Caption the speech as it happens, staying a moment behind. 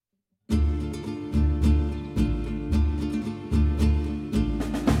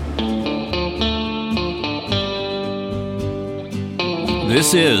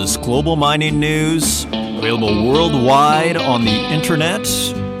This is Global Mining News, available worldwide on the internet.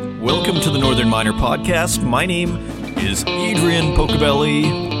 Welcome to the Northern Miner Podcast. My name is Adrian Pocobelli,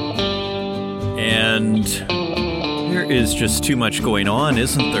 and there is just too much going on,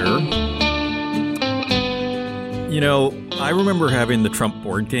 isn't there? You know, I remember having the Trump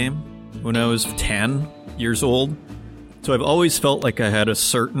board game when I was 10 years old, so I've always felt like I had a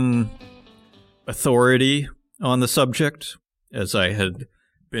certain authority on the subject, as I had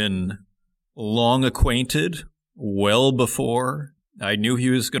been long acquainted well before I knew he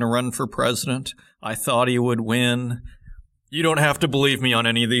was going to run for president. I thought he would win. You don't have to believe me on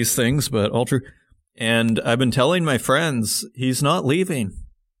any of these things, but all true. And I've been telling my friends, he's not leaving.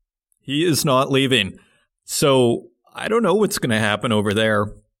 He is not leaving. So I don't know what's going to happen over there.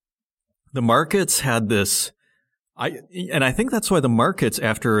 The markets had this, and I think that's why the markets,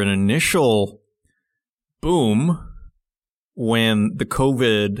 after an initial boom, when the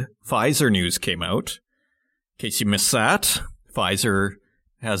COVID Pfizer news came out, in case you missed that, Pfizer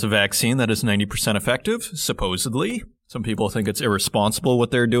has a vaccine that is 90% effective, supposedly. Some people think it's irresponsible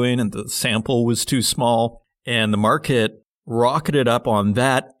what they're doing and the sample was too small. And the market rocketed up on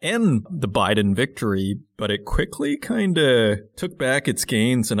that and the Biden victory, but it quickly kind of took back its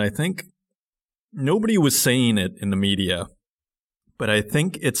gains. And I think nobody was saying it in the media, but I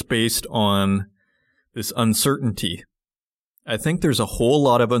think it's based on this uncertainty. I think there's a whole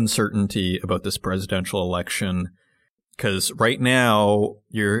lot of uncertainty about this presidential election because right now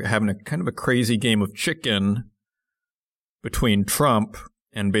you're having a kind of a crazy game of chicken between Trump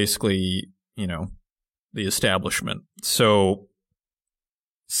and basically, you know, the establishment. So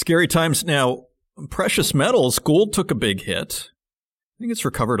scary times. Now, precious metals, gold took a big hit. I think it's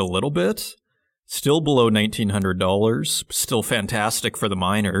recovered a little bit. Still below $1,900. Still fantastic for the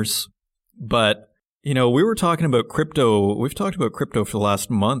miners. But you know, we were talking about crypto. We've talked about crypto for the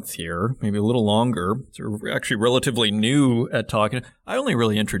last month here, maybe a little longer. So we're actually relatively new at talking. I only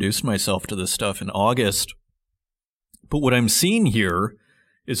really introduced myself to this stuff in August. But what I'm seeing here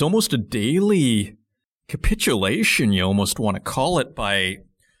is almost a daily capitulation, you almost want to call it, by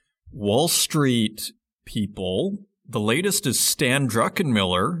Wall Street people. The latest is Stan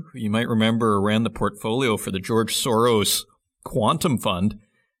Druckenmiller, who you might remember ran the portfolio for the George Soros Quantum Fund.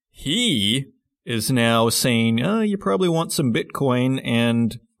 He is now saying, you probably want some Bitcoin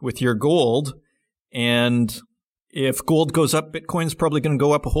and with your gold. And if gold goes up, Bitcoin's probably going to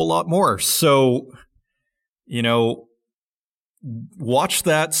go up a whole lot more. So, you know, watch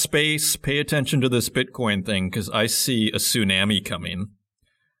that space, pay attention to this Bitcoin thing, because I see a tsunami coming.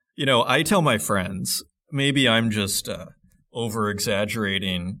 You know, I tell my friends, maybe I'm just a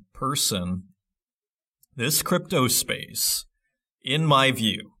over-exaggerating person. This crypto space, in my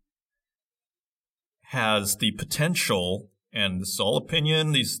view, has the potential, and this is all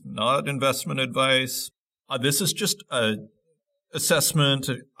opinion, these not investment advice. This is just a assessment.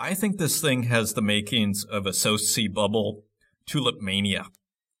 I think this thing has the makings of a South Sea bubble, tulip mania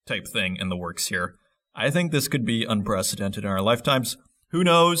type thing in the works here. I think this could be unprecedented in our lifetimes. Who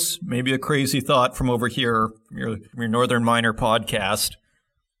knows? Maybe a crazy thought from over here, from your Northern Miner podcast.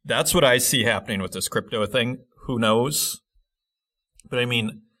 That's what I see happening with this crypto thing. Who knows? But I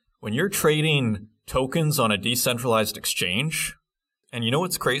mean, when you're trading tokens on a decentralized exchange, and you know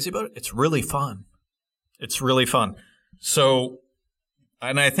what's crazy about it? It's really fun. It's really fun. So,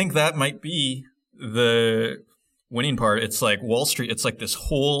 and I think that might be the winning part. It's like Wall Street. It's like this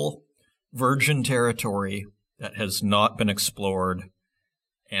whole virgin territory that has not been explored.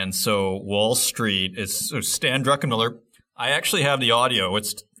 And so Wall Street is, so Stan Druckenmiller, I actually have the audio.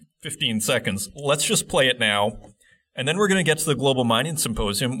 It's 15 seconds. Let's just play it now. And then we're going to get to the Global Mining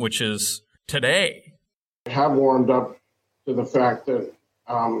Symposium, which is today. I have warmed up to the fact that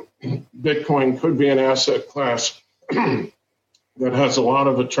Bitcoin could be an asset class that has a lot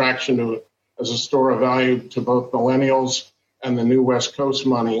of attraction to it as a store of value to both millennials and the new West Coast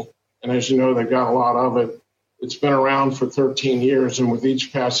money. And as you know, they got a lot of it. It's been around for 13 years, and with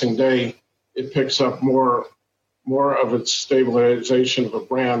each passing day, it picks up more of its stabilization of a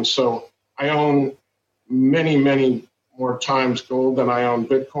brand. So I own many, many more times gold than I own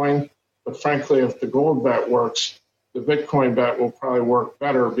Bitcoin. But frankly, if the gold bet works, the Bitcoin bet will probably work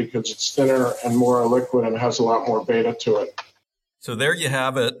better because it's thinner and more liquid and has a lot more beta to it. So there you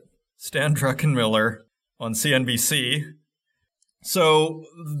have it, Stan Druckenmiller on CNBC. So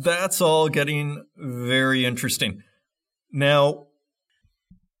that's all getting very interesting. Now,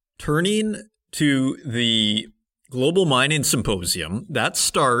 turning to the Global Mining Symposium, that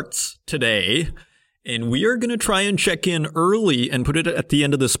starts today. And we are going to try and check in early and put it at the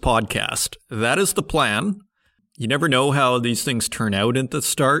end of this podcast. That is the plan. you never know how these things turn out at the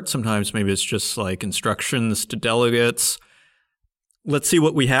start. Sometimes maybe it's just like instructions to delegates. Let's see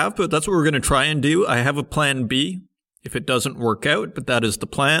what we have, but that's what we're going to try and do. I have a plan B if it doesn't work out, but that is the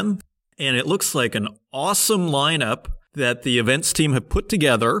plan. And it looks like an awesome lineup that the events team have put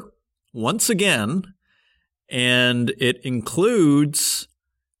together once again. And it includes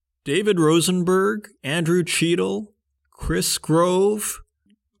David Rosenberg, Andrew Cheadle, Chris Grove,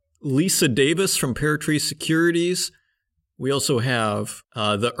 Lisa Davis from Pear Tree Securities. We also have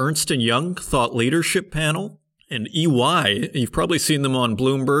the Ernst & Young Thought Leadership Panel and EY. You've probably seen them on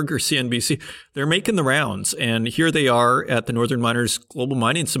Bloomberg or CNBC. They're making the rounds. And here they are at the Northern Miners Global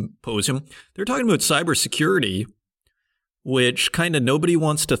Mining Symposium. They're talking about cybersecurity, which kind of nobody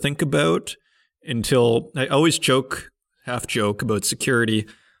wants to think about until I always half joke about security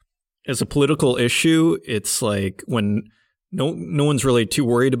as a political issue. It's like when no one's really too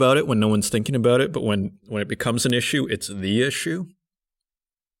worried about it, when no one's thinking about it, but when it becomes an issue, it's the issue.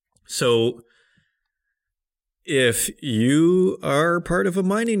 So if you are part of a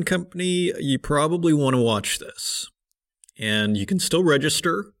mining company, you probably want to watch this. And you can still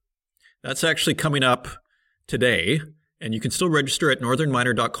register. That's actually coming up today. And you can still register at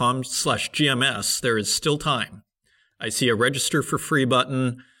northernminer.com/GMS. There is still time. I see a register for free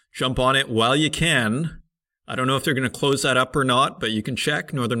button. Jump on it while you can. I don't know if they're going to close that up or not, but you can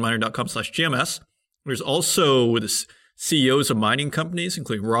check northernminer.com/GMS. There's also the CEOs of mining companies,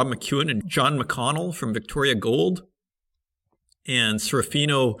 including Rob McEwen and John McConnell from Victoria Gold. And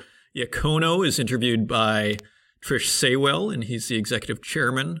Serafino Iacono is interviewed by Trish Saywell, and he's the executive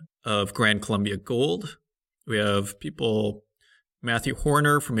chairman of Grand Columbia Gold. We have people, Matthew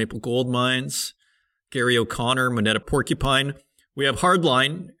Horner from Maple Gold Mines, Gary O'Connor, Moneta Porcupine. We have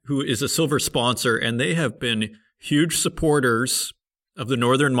Hardline, who is a silver sponsor, and they have been huge supporters of the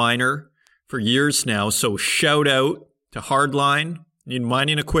Northern Miner for years now. So shout out to Hardline. Need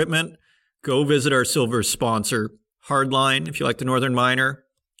mining equipment? Go visit our silver sponsor, Hardline. If you like the Northern Miner,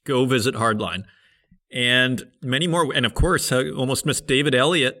 go visit Hardline. And many more. And of course, I almost missed David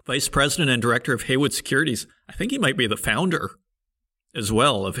Elliott, Vice President and Director of Haywood Securities. I think he might be the founder as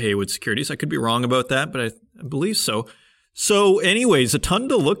well of Haywood Securities. I could be wrong about that, but I believe so. So anyways, a ton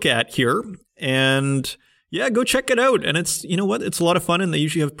to look at here. And yeah, go check it out. And it's, you know what? It's a lot of fun, and they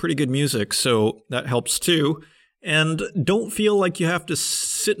usually have pretty good music. So that helps too. And don't feel like you have to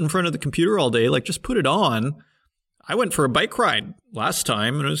sit in front of the computer all day. Like, just put it on. I went for a bike ride last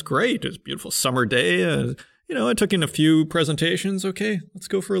time, and it was great. It was a beautiful summer day. I took in a few presentations. Okay, let's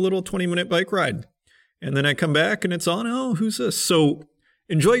go for a little 20-minute bike ride. And then I come back, and it's on. Oh, who's this? So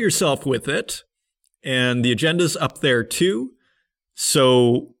enjoy yourself with it. And the agenda's up there too.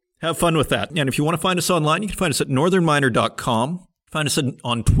 So have fun with that. And if you want to find us online, you can find us at northernminer.com. Find us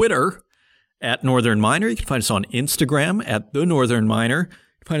on Twitter at Northern Miner. You can find us on Instagram at The Northern Miner.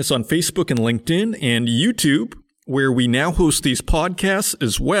 You can find us on Facebook and LinkedIn and YouTube, where we now host these podcasts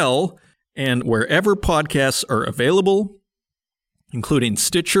as well, and wherever podcasts are available, including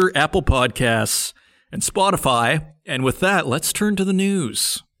Stitcher, Apple Podcasts, and Spotify. And with that, let's turn to the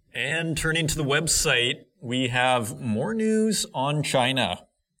news. And turning to the website, we have more news on China.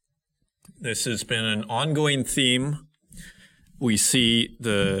 This has been an ongoing theme. We see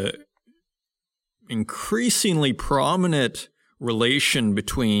the increasingly prominent relation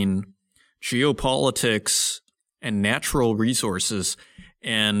between geopolitics and natural resources.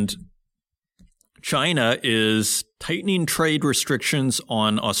 And China is tightening trade restrictions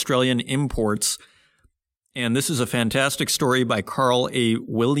on Australian imports. And this is a fantastic story by Carl A.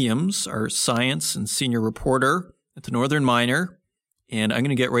 Williams, our science and senior reporter at the Northern Miner. And I'm going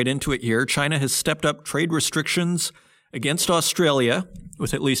to get right into it here. China has stepped up trade restrictions against Australia,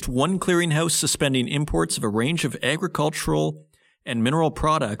 with at least one clearinghouse suspending imports of a range of agricultural and mineral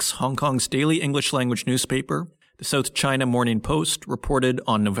products, Hong Kong's daily English language newspaper, the South China Morning Post, reported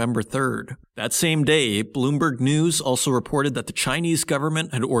on November 3rd. That same day, Bloomberg News also reported that the Chinese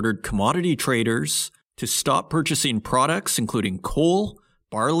government had ordered commodity traders to stop purchasing products including coal,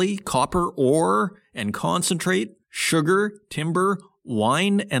 barley, copper, ore, and concentrate, sugar, timber,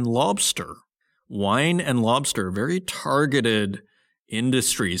 wine, and lobster. Wine and lobster, very targeted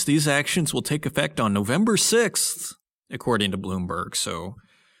industries. These actions will take effect on November 6th, according to Bloomberg, so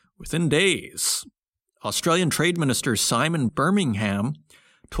within days. Australian Trade Minister Simon Birmingham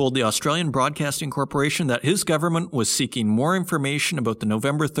told the Australian Broadcasting Corporation that his government was seeking more information about the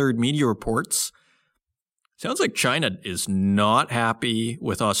November 3rd media reports. Sounds like China is not happy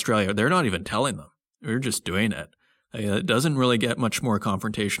with Australia. They're not even telling them. They're just doing it. It doesn't really get much more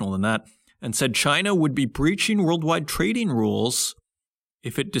confrontational than that. And said China would be breaching worldwide trading rules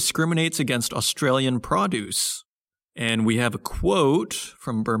if it discriminates against Australian produce. And we have a quote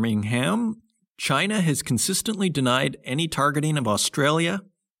from Birmingham. China has consistently denied any targeting of Australia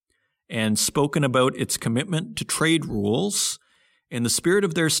and spoken about its commitment to trade rules. In the spirit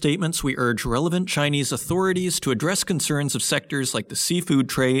of their statements, we urge relevant Chinese authorities to address concerns of sectors like the seafood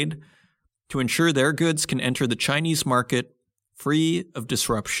trade to ensure their goods can enter the Chinese market free of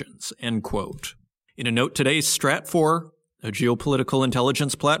disruptions, end quote. In a note today, Stratfor, a geopolitical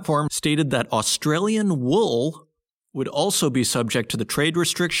intelligence platform, stated that Australian wool would also be subject to the trade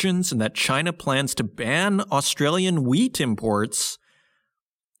restrictions and that China plans to ban Australian wheat imports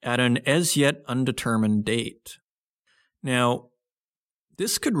at an as yet undetermined date. Now,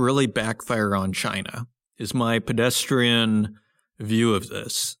 this could really backfire on China, is my pedestrian view of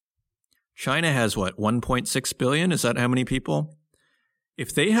this. China has what, 1.6 billion? Is that how many people?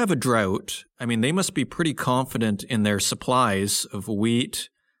 If they have a drought, I mean, they must be pretty confident in their supplies of wheat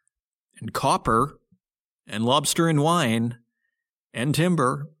and copper and lobster and wine and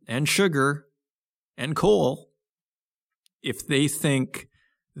timber and sugar and coal. If they think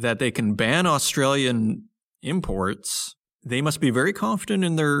that they can ban Australian imports, they must be very confident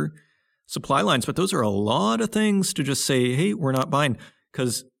in their supply lines. But those are a lot of things to just say, hey, we're not buying.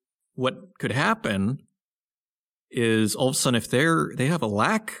 Because what could happen is all of a sudden, if they have a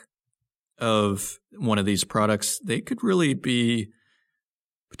lack of one of these products, they could really be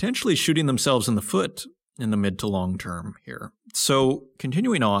potentially shooting themselves in the foot in the mid to long term here. So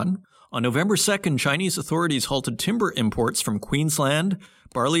continuing on November 2nd, Chinese authorities halted timber imports from Queensland,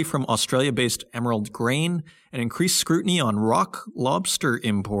 barley from Australia-based Emerald Grain, and increased scrutiny on rock lobster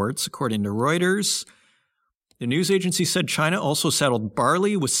imports, according to Reuters. The news agency said China also saddled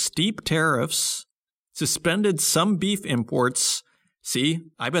barley with steep tariffs, suspended some beef imports. See,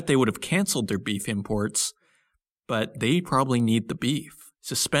 I bet they would have canceled their beef imports, but they probably need the beef.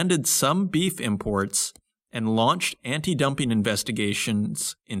 Suspended some beef imports and launched anti-dumping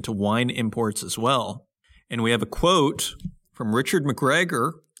investigations into wine imports as well. And we have a quote from Richard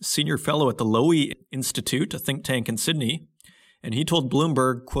McGregor, senior fellow at the Lowy Institute, a think tank in Sydney. And he told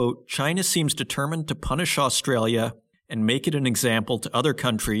Bloomberg, quote, China seems determined to punish Australia and make it an example to other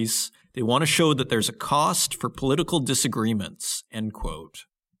countries. They want to show that there's a cost for political disagreements, end quote.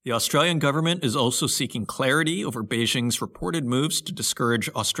 The Australian government is also seeking clarity over Beijing's reported moves to discourage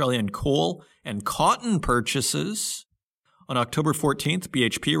Australian coal and cotton purchases. On October 14th,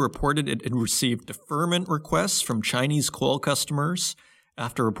 BHP reported it had received deferment requests from Chinese coal customers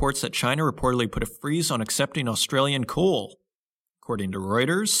after reports that China reportedly put a freeze on accepting Australian coal. According to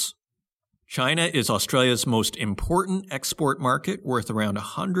Reuters, China is Australia's most important export market, worth around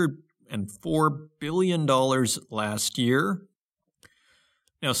 $104 billion last year.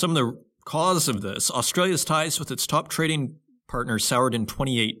 Now, some of the cause of this, Australia's ties with its top trading partner soured in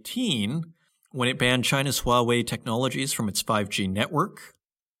 2018 when it banned China's Huawei technologies from its 5G network,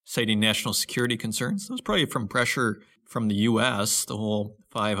 citing national security concerns. That was probably from pressure from the U.S., the whole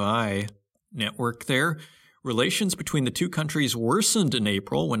Five Eye network there. Relations between the two countries worsened in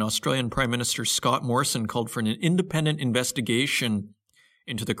April when Australian Prime Minister Scott Morrison called for an independent investigation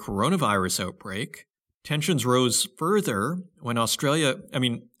into the coronavirus outbreak. Tensions rose further when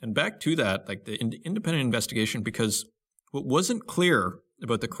and back to that, like the independent investigation, because what wasn't clear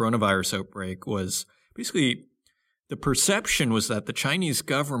about the coronavirus outbreak was basically the perception was that the Chinese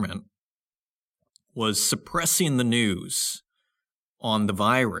government was suppressing the news on the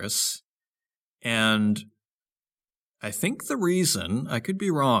virus. And I think the reason, I could be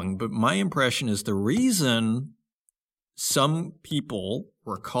wrong, but my impression is the reason some people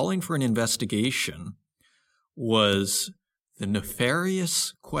were calling for an investigation was the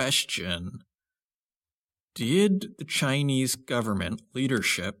nefarious question, did the Chinese government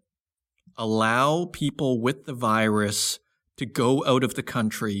leadership allow people with the virus to go out of the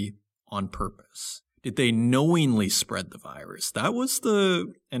country on purpose? Did they knowingly spread the virus? That was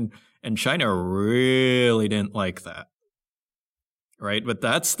and China really didn't like that, right? But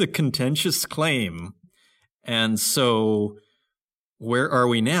that's the contentious claim. And so where are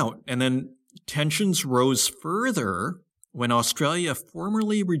we now? And then tensions rose further when Australia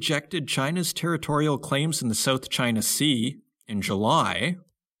formally rejected China's territorial claims in the South China Sea in July,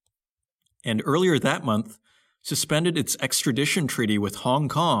 and earlier that month suspended its extradition treaty with Hong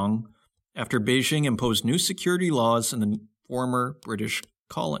Kong after Beijing imposed new security laws in the former British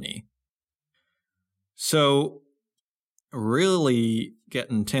colony. So really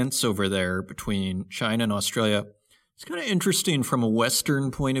getting tense over there between China and Australia. It's kind of interesting from a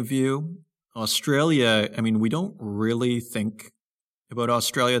Western point of view. Australia, we don't really think about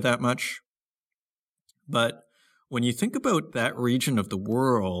Australia that much. But when you think about that region of the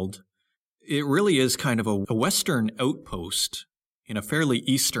world, it really is kind of a Western outpost in a fairly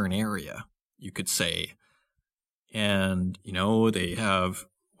Eastern area, you could say. And, they have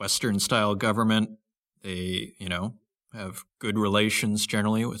Western-style government. They, have good relations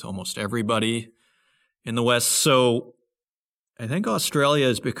generally with almost everybody in the West. So I think Australia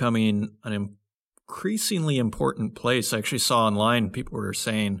is becoming an increasingly important place. I actually saw online people were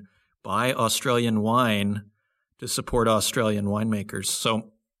saying, buy Australian wine to support Australian winemakers.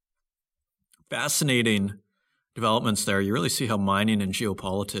 So fascinating developments there. You really see how mining and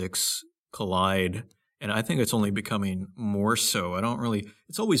geopolitics collide. And I think it's only becoming more so.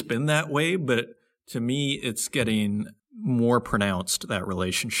 It's always been that way, but to me, it's getting more pronounced, that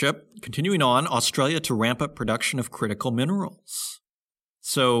relationship. Continuing on, Australia to ramp up production of critical minerals.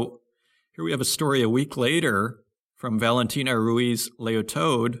 So here we have a story a week later from Valentina Ruiz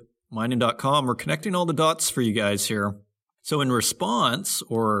Leotode, mining.com. We're connecting all the dots for you guys here. So in response,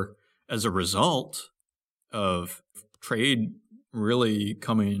 or as a result of trade really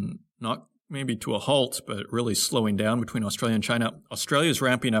coming, not maybe to a halt, but really slowing down between Australia and China, Australia is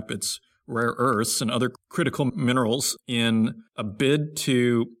ramping up its rare earths and other critical minerals in a bid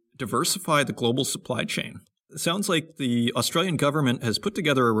to diversify the global supply chain. It sounds like the Australian government has put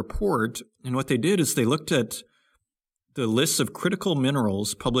together a report, and what they did is they looked at the lists of critical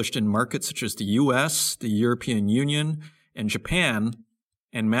minerals published in markets such as the US, the European Union, and Japan,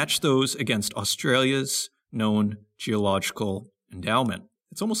 and matched those against Australia's known geological endowment.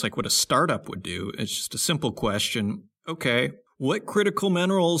 It's almost like what a startup would do. It's just a simple question. Okay, what critical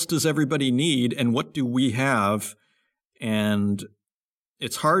minerals does everybody need, and what do we have? And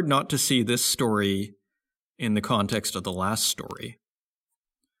it's hard not to see this story in the context of the last story.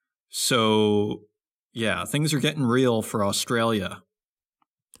 So, yeah, things are getting real for Australia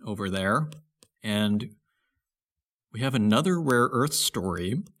over there. And we have another rare earth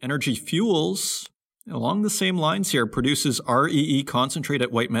story. Energy Fuels, along the same lines here, produces REE concentrate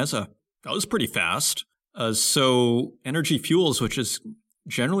at White Mesa. That was pretty fast. So Energy Fuels, which is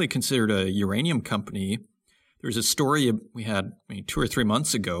generally considered a uranium company, there's a story we had 2 or 3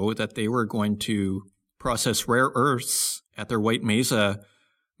 months ago that they were going to process rare earths at their White Mesa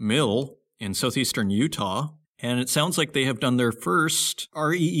mill in southeastern Utah. And it sounds like they have done their first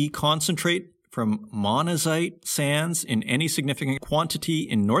REE concentrate from monazite sands in any significant quantity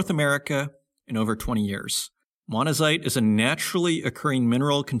in North America in over 20 years. Monazite is a naturally occurring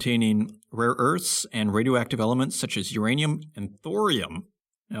mineral containing rare earths and radioactive elements such as uranium and thorium.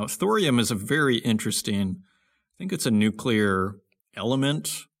 Now, thorium is a very interesting, I think it's a nuclear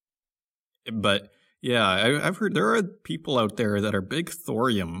element, but yeah, I've heard there are people out there that are big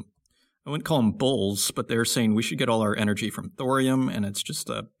thorium. I wouldn't call them bulls, but they're saying we should get all our energy from thorium, and it's just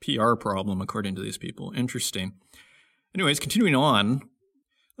a PR problem, according to these people. Interesting. Anyways, continuing on,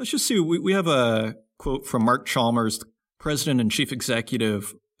 let's just see. We have a quote from Mark Chalmers, President and Chief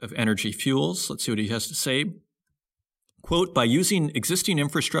Executive of Energy Fuels. Let's see what he has to say. Quote, by using existing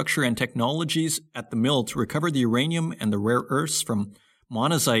infrastructure and technologies at the mill to recover the uranium and the rare earths from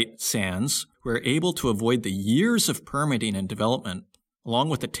monazite sands, we're able to avoid the years of permitting and development, along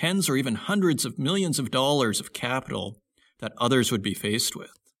with the tens or even hundreds of millions of dollars of capital that others would be faced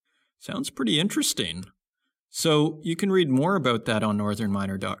with. Sounds pretty interesting. So you can read more about that on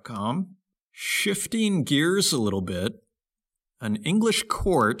northernminer.com. Shifting gears a little bit, an English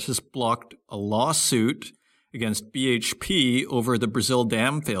court has blocked a lawsuit against BHP over the Brazil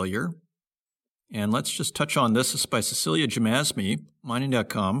dam failure. And let's just touch on this. This is by Cecilia Jamasmi,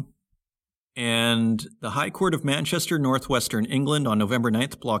 mining.com. And the High Court of Manchester, Northwestern England, on November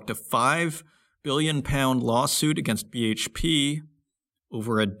 9th blocked a £5 billion lawsuit against BHP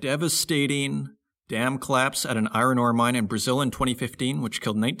over a devastating dam collapse at an iron ore mine in Brazil in 2015, which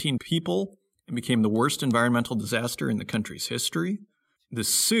killed 19 people and became the worst environmental disaster in the country's history. The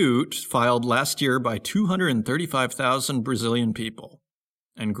suit, filed last year by 235,000 Brazilian people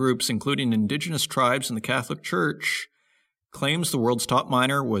and groups, including indigenous tribes and the Catholic Church, claims the world's top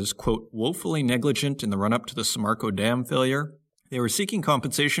miner was, quote, woefully negligent in the run-up to the Samarco dam failure. They were seeking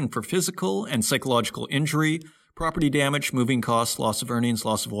compensation for physical and psychological injury, property damage, moving costs, loss of earnings,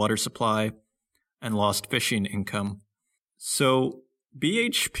 loss of water supply, and lost fishing income. So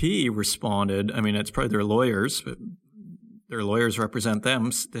BHP responded, it's probably their lawyers, but their lawyers represent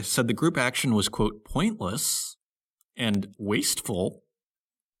them. They said the group action was, quote, pointless and wasteful,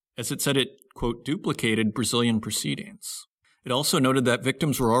 as it said it, quote, duplicated Brazilian proceedings. It also noted that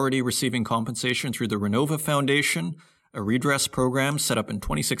victims were already receiving compensation through the Renova Foundation, a redress program set up in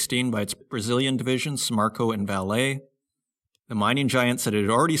 2016 by its Brazilian divisions, Samarco and Vale. The mining giant said it had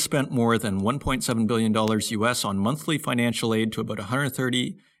already spent more than $1.7 billion US on monthly financial aid to about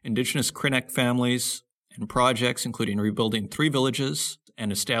 130 indigenous Krenek families, and projects including rebuilding 3 villages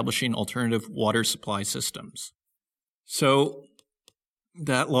and establishing alternative water supply systems. So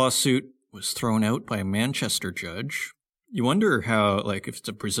that lawsuit was thrown out by a Manchester judge. You wonder how, if it's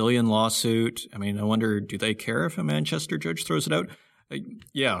a Brazilian lawsuit, I wonder, do they care if a Manchester judge throws it out?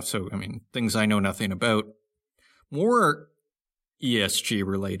 Things I know nothing about. More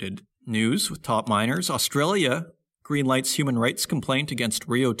ESG-related news with top miners. Australia greenlights human rights complaint against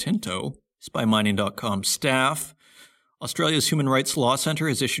Rio Tinto. It's by Mining.com staff. Australia's Human Rights Law Centre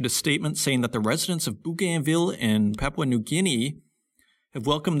has issued a statement saying that the residents of Bougainville in Papua New Guinea have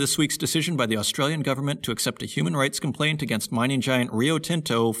welcomed this week's decision by the Australian government to accept a human rights complaint against mining giant Rio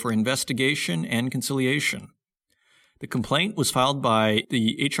Tinto for investigation and conciliation. The complaint was filed by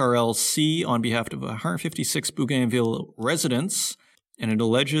the HRLC on behalf of 156 Bougainville residents, and it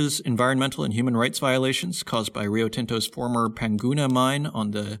alleges environmental and human rights violations caused by Rio Tinto's former Panguna mine on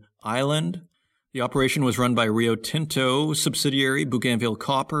the island. The operation was run by Rio Tinto subsidiary Bougainville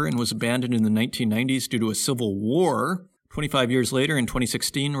Copper and was abandoned in the 1990s due to a civil war. 25 years later, in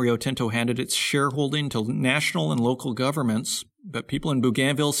 2016, Rio Tinto handed its shareholding to national and local governments, but people in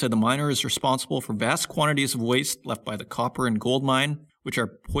Bougainville said the miner is responsible for vast quantities of waste left by the copper and gold mine, which are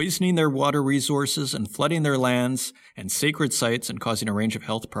poisoning their water resources and flooding their lands and sacred sites and causing a range of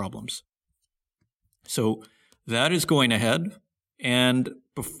health problems. So that is going ahead. And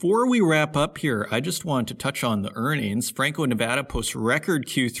before we wrap up here, I just want to touch on the earnings. Franco-Nevada posts record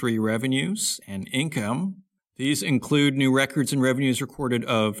Q3 revenues and income. These include new records in revenues recorded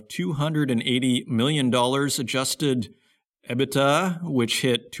of $280 million, adjusted EBITDA, which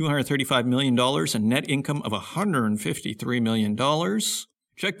hit $235 million, and net income of $153 million.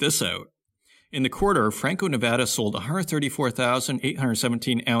 Check this out. In the quarter, Franco-Nevada sold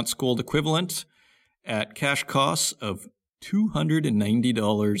 134,817 ounce gold equivalent at cash costs of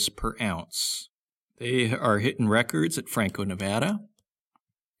 $290 per ounce. They are hitting records at Franco-Nevada.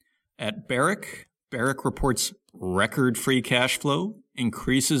 At Barrick reports record free cash flow,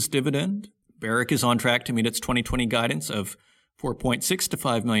 increases dividend. Barrick is on track to meet its 2020 guidance of 4.6 to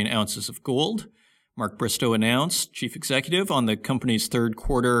 5 million ounces of gold. Mark Bristow announced, chief executive, on the company's third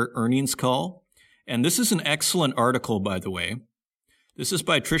quarter earnings call. And this is an excellent article, by the way. This is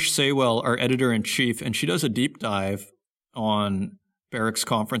by Trish Saywell, our editor-in-chief, and she does a deep dive on Barrick's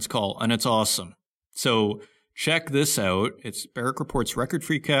conference call, and it's awesome. So check this out. It's Barrick reports record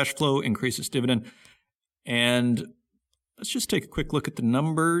free cash flow, increases dividend. And let's just take a quick look at the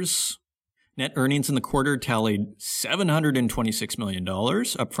numbers. Net earnings in the quarter tallied $726 million,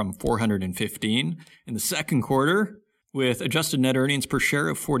 up from $415 in the second quarter, with adjusted net earnings per share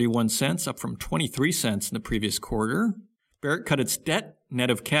of 41 cents, up from 23 cents in the previous quarter. Barrick cut its debt net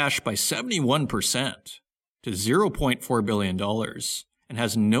of cash by 71% to $0.4 billion and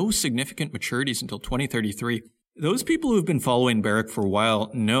has no significant maturities until 2033. Those people who've been following Barrick for a while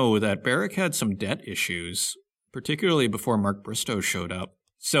know that Barrick had some debt issues, particularly before Mark Bristow showed up.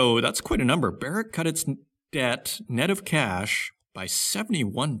 So that's quite a number. Barrick cut its debt net of cash by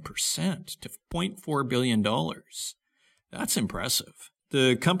 71% to $0.4 billion. That's impressive.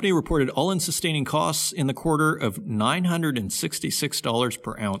 The company reported all-in sustaining costs in the quarter of $966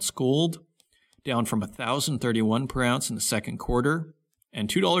 per ounce gold, down from $1,031 per ounce in the second quarter, and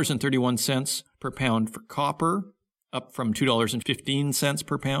 $2.31 per pound for copper, up from $2.15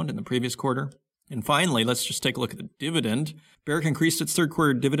 per pound in the previous quarter. And finally, let's just take a look at the dividend. Barrick increased its third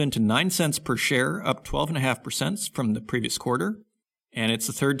quarter dividend to 9 cents per share, up 12.5% from the previous quarter. And it's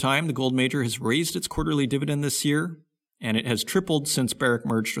the third time the gold major has raised its quarterly dividend this year, and it has tripled since Barrick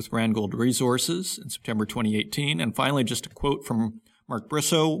merged with Randgold Resources in September 2018. And finally, just a quote from Mark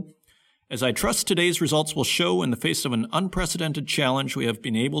Bristow: "As I trust today's results will show, in the face of an unprecedented challenge, we have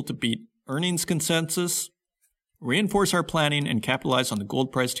been able to beat earnings consensus, reinforce our planning, and capitalize on the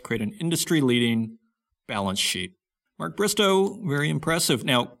gold price to create an industry-leading balance sheet." Mark Bristow, very impressive.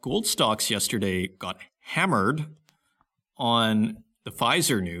 Now, gold stocks yesterday got hammered on the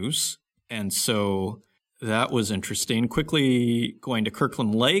Pfizer news, and so that was interesting. Quickly going to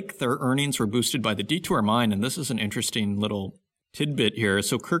Kirkland Lake, their earnings were boosted by the Detour mine, and this is an interesting little tidbit here.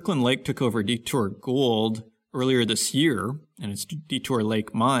 So Kirkland Lake took over Detour Gold earlier this year, and it's Detour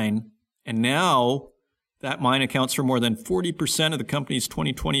Lake mine, and now that mine accounts for more than 40% of the company's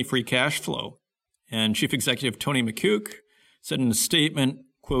 2020 free cash flow. And Chief Executive Tony McCook said in a statement,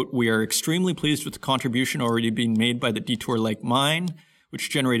 quote, "We are extremely pleased with the contribution already being made by the Detour Lake mine, which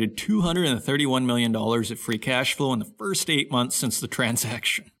generated $231 million of free cash flow in the first 8 months since the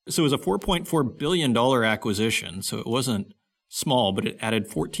transaction." So it was a $4.4 billion acquisition, so it wasn't small, but it added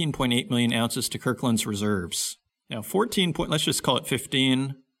 14.8 million ounces to Kirkland's reserves. Now, let's just call it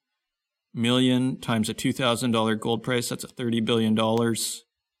 15 million times a $2,000 gold price. That's $30 billion.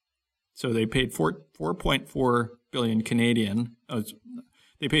 So they paid 4.4 billion Canadian.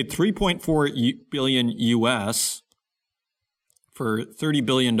 They paid 3.4 billion US for $30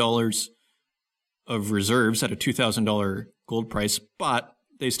 billion of reserves at a $2,000 gold price, but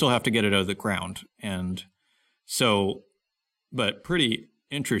they still have to get it out of the ground. And so, but pretty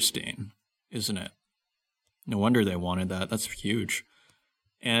interesting, isn't it? No wonder they wanted that. That's huge.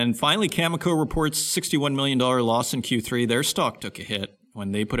 And finally, Cameco reports $61 million loss in Q3. Their stock took a hit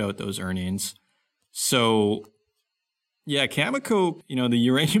when they put out those earnings. So, yeah, Cameco, the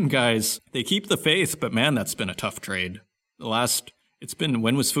uranium guys, they keep the faith, but man, that's been a tough trade.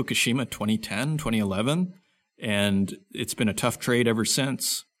 When was Fukushima? 2010, 2011? And it's been a tough trade ever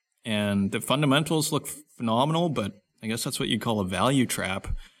since. And the fundamentals look phenomenal, but I guess that's what you call a value trap,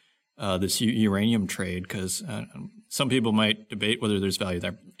 this uranium trade, because some people might debate whether there's value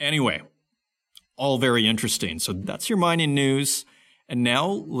there. Anyway, all very interesting. So that's your mining news. And now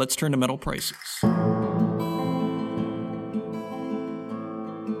let's turn to metal prices.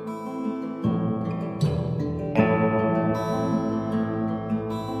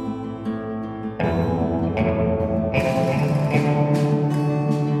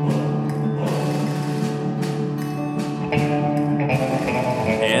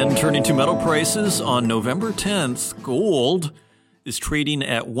 Turning to metal prices, on November 10th, gold is trading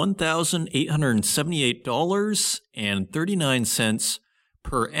at $1,878.39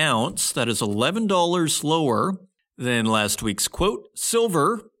 per ounce. That is $11 lower than last week's quote.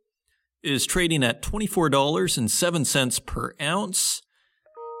 Silver is trading at $24.07 per ounce.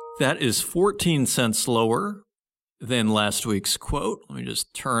 That is 14 cents lower than last week's quote. Let me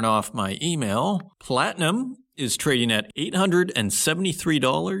just turn off my email. Platinum is trading at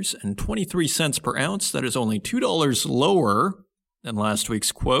 $873.23 per ounce. That is only $2 lower than last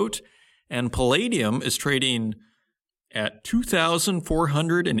week's quote. And palladium is trading at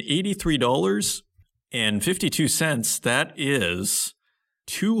 $2,483.52. That is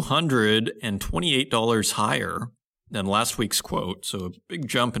 $228 higher than last week's quote. So a big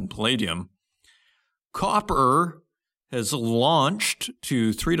jump in palladium. Copper has launched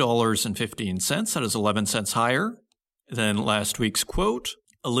to $3.15. That is 11 cents higher than last week's quote.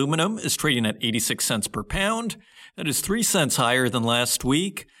 Aluminum is trading at 86 cents per pound. That is 3 cents higher than last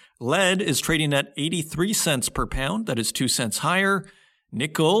week. Lead is trading at 83 cents per pound. That is 2 cents higher.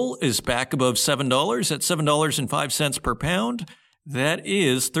 Nickel is back above $7 at $7.05 per pound. That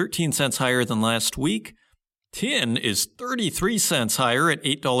is 13 cents higher than last week. Tin is 33 cents higher at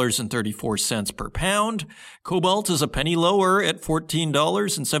 $8.34 per pound. Cobalt is a penny lower at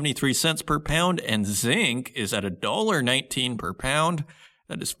 $14.73 per pound. And zinc is at $1.19 per pound.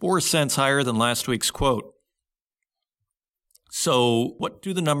 That is 4 cents higher than last week's quote. So what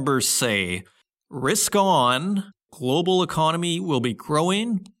do the numbers say? Risk on. Global economy will be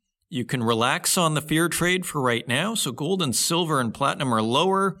growing. You can relax on the fear trade for right now. So gold and silver and platinum are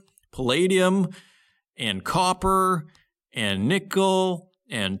lower. Palladium and copper and nickel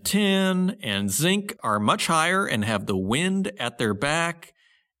and tin and zinc are much higher and have the wind at their back.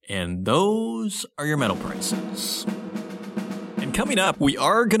 And those are your metal prices. And coming up, we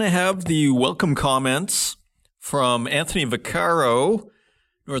are going to have the welcome comments from Anthony Vaccaro,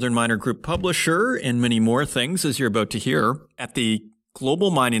 Northern Miner Group publisher, and many more things, as you're about to hear, at the Global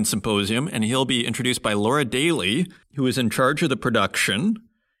Mining Symposium. And he'll be introduced by Laura Daly, who is in charge of the production.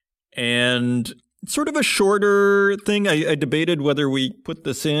 And sort of a shorter thing. I debated whether we put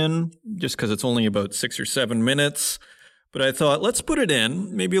this in just because it's only about 6 or 7 minutes. But I thought, let's put it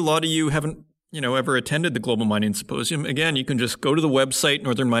in. Maybe a lot of you haven't, ever attended the Global Mining Symposium. Again, you can just go to the website,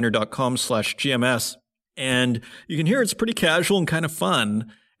 northernminer.com/GMS, and you can hear it's pretty casual and kind of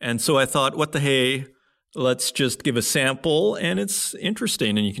fun. And so I thought, what the hey, let's just give a sample. And it's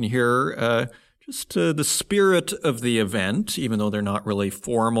interesting. And you can hear just the spirit of the event, even though they're not really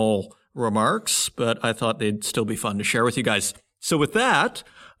formal remarks, but I thought they'd still be fun to share with you guys. So with that,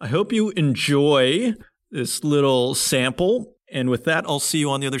 I hope you enjoy this little sample. And with that, I'll see you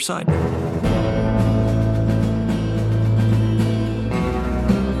on the other side.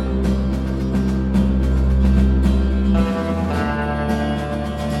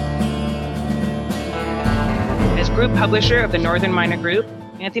 As group publisher of the Northern Miner Group,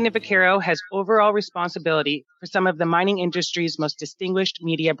 Anthony Vaccaro has overall responsibility for some of the mining industry's most distinguished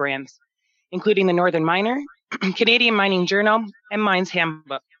media brands, including the Northern Miner, Canadian Mining Journal, and Mines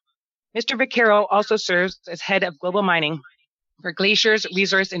Handbook. Mr. Vaccaro also serves as head of global mining for Glacier's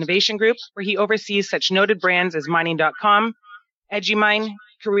Resource Innovation Group, where he oversees such noted brands as Mining.com, EduMine,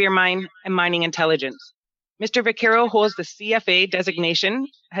 CareerMine, and Mining Intelligence. Mr. Vaccaro holds the CFA designation,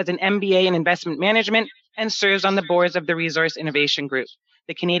 has an MBA in investment management, and serves on the boards of the Resource Innovation Group,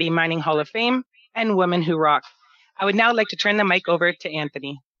 the Canadian Mining Hall of Fame, and Women Who Rock. I would now like to turn the mic over to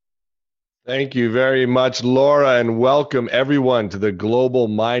Anthony. Thank you very much, Laura, and welcome everyone to the Global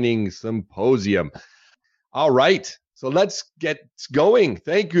Mining Symposium. All right, so let's get going.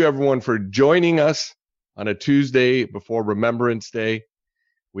 Thank you, everyone, for joining us on a Tuesday before Remembrance Day.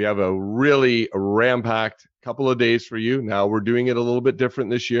 We have a really ram-packed couple of days for you. Now, we're doing it a little bit different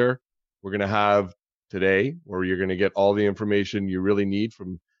this year. We're going to have today where you're going to get all the information you really need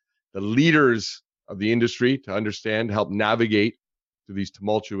from the leaders of the industry to understand, help navigate through these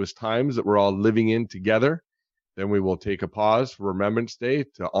tumultuous times that we're all living in together. Then we will take a pause for Remembrance Day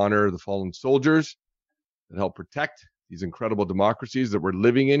to honor the fallen soldiers that help protect these incredible democracies that we're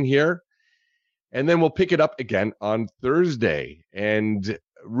living in here. And then we'll pick it up again on Thursday. And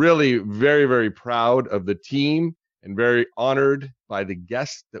really very, very proud of the team and very honored by the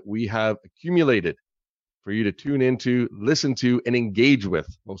guests that we have accumulated for you to tune into, listen to, and engage with,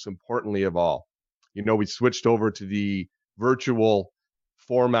 most importantly of all. You know, we switched over to the virtual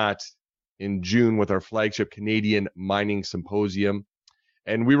format in June with our flagship Canadian Mining Symposium,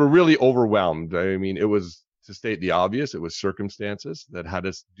 and we were really overwhelmed. I mean, it was, to state the obvious, it was circumstances that had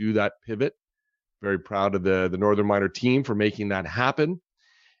us do that pivot. Very proud of the Northern Miner team for making that happen.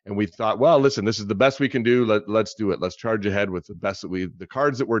 And we thought, well, listen, this is the best we can do. Let's do it. Let's charge ahead with the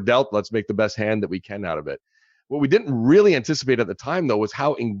cards that were dealt. Let's make the best hand that we can out of it. What we didn't really anticipate at the time, though, was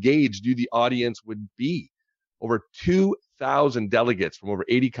how engaged the audience would be. Over 2,000 delegates from over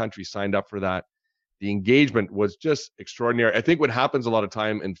 80 countries signed up for that. The engagement was just extraordinary. I think what happens a lot of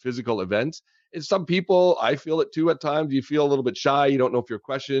time in physical events is some people, I feel it too at times, you feel a little bit shy. You don't know if your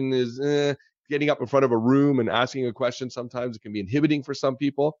question is getting up in front of a room and asking a question. Sometimes it can be inhibiting for some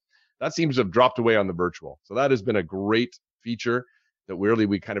people. That seems to have dropped away on the virtual. So that has been a great feature that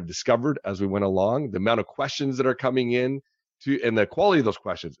we kind of discovered as we went along. The amount of questions that are coming in and the quality of those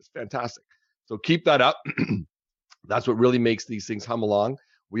questions is fantastic. So keep that up. That's what really makes these things hum along.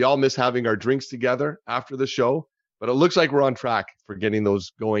 We all miss having our drinks together after the show, but it looks like we're on track for getting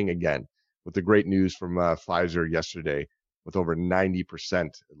those going again with the great news from Pfizer yesterday. With over 90%,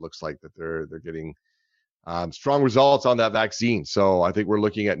 it looks like that they're getting strong results on that vaccine. So I think we're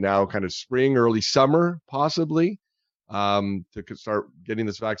looking at now kind of spring, early summer, possibly, to start getting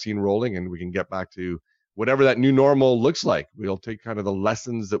this vaccine rolling, and we can get back to whatever that new normal looks like. We'll take kind of the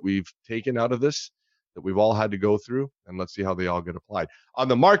lessons that we've taken out of this, that we've all had to go through, and let's see how they all get applied. On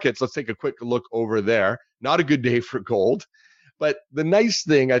the markets, let's take a quick look over there. Not a good day for gold, but the nice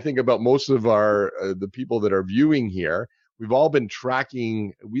thing I think about most of the people that are viewing here, we've all been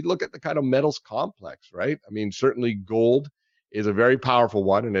tracking, we look at the kind of metals complex, right? I mean, certainly gold is a very powerful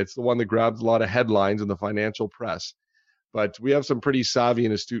one, and it's the one that grabs a lot of headlines in the financial press. But we have some pretty savvy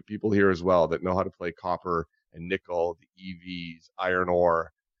and astute people here as well that know how to play copper and nickel, the EVs, iron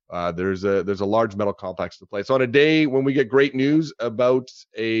ore. There's a large metal complex to play. So on a day when we get great news about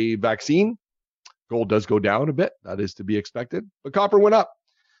a vaccine, gold does go down a bit. That is to be expected. But copper went up.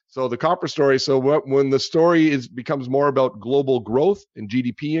 So the copper story, when the story becomes more about global growth and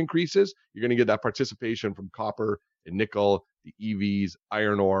GDP increases, you're going to get that participation from copper and nickel, the EVs,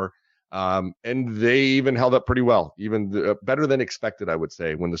 iron ore, and they even held up pretty well, even better than expected, I would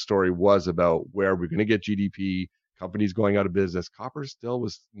say, when the story was about where we're going to get GDP, companies going out of business. Copper still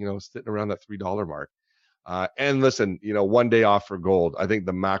was, sitting around that $3 mark. And listen, one day off for gold. I think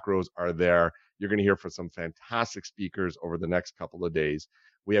the macros are there. You're going to hear from some fantastic speakers over the next couple of days.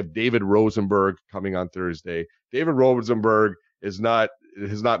 We have David Rosenberg coming on Thursday. David Rosenberg has not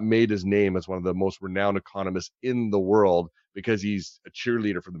made his name as one of the most renowned economists in the world because he's a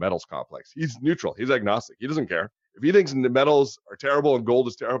cheerleader for the metals complex. He's neutral. He's agnostic. He doesn't care. If he thinks the metals are terrible and gold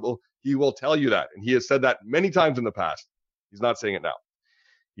is terrible, he will tell you that. And he has said that many times in the past. He's not saying it now.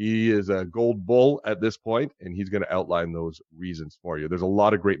 He is a gold bull at this point, and he's going to outline those reasons for you. There's a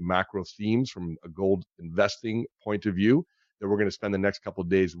lot of great macro themes from a gold investing point of view that we're going to spend the next couple of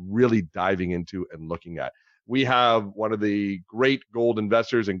days really diving into and looking at. We have one of the great gold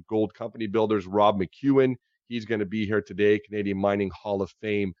investors and gold company builders, Rob McEwen. He's going to be here today, Canadian Mining Hall of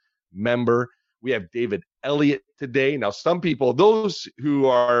Fame member. We have David Elliott today. Now, some people, those who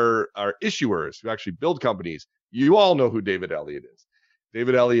are issuers, who actually build companies, you all know who David Elliott is.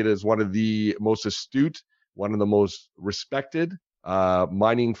 David Elliott is one of the most astute, one of the most respected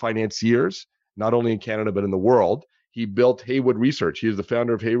mining financiers, not only in Canada, but in the world. He built Haywood Research. He is the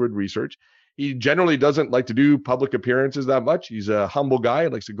founder of Haywood Research. He generally doesn't like to do public appearances that much. He's a humble guy. He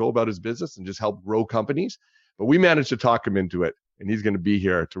likes to go about his business and just help grow companies. But we managed to talk him into it, and he's going to be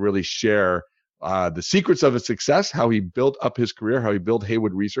here to really share the secrets of his success, how he built up his career, how he built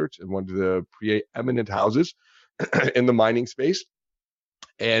Haywood Research and one of the preeminent houses in the mining space.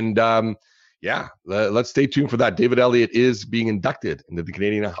 And let's stay tuned for that. David Elliott is being inducted into the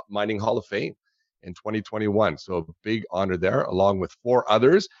Canadian Mining Hall of Fame in 2021. So a big honor there, along with 4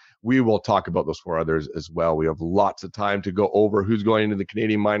 others. We will talk about those 4 others as well. We have lots of time to go over who's going into the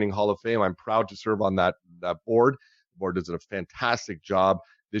Canadian Mining Hall of Fame. I'm proud to serve on that board. The board does a fantastic job.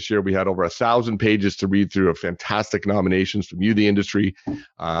 This year we had over 1,000 pages to read through of fantastic nominations from you, the industry.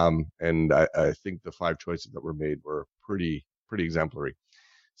 And I think the 5 choices that were made were pretty exemplary.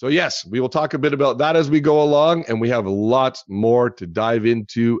 So yes, we will talk a bit about that as we go along, and we have lots more to dive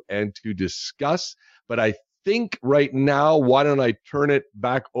into and to discuss. But I think right now, why don't I turn it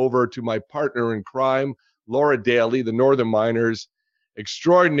back over to my partner in crime, Laura Daly, the Northern Miners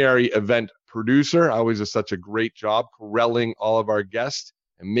extraordinary event producer. Always does such a great job corralling all of our guests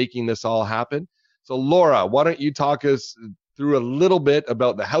and making this all happen. So Laura, why don't you talk us through a little bit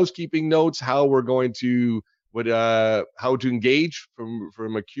about the housekeeping notes, how we're going to how to engage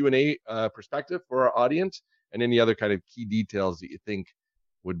from a Q&A perspective for our audience, and any other kind of key details that you think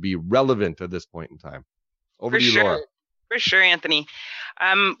would be relevant at this point in time. Over to you, Laura. For sure, Anthony.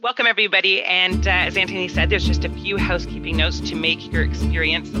 Welcome, everybody. And as Anthony said, there's just a few housekeeping notes to make your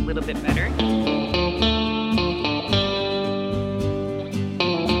experience a little bit better.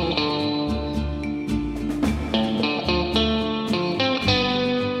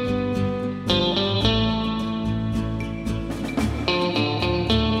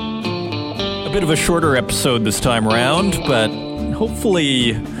 A bit of a shorter episode this time around, but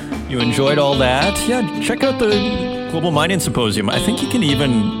hopefully you enjoyed all that. Yeah, check out the Global Mining Symposium. I think you can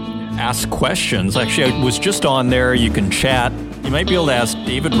even ask questions. Actually, I was just on there. You can chat. You might be able to ask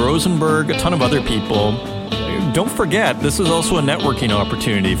David Rosenberg, a ton of other people. Don't forget, this is also a networking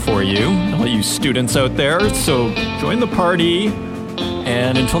opportunity for you, all you students out there. So join the party.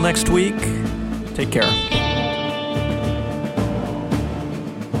 And until next week, take care.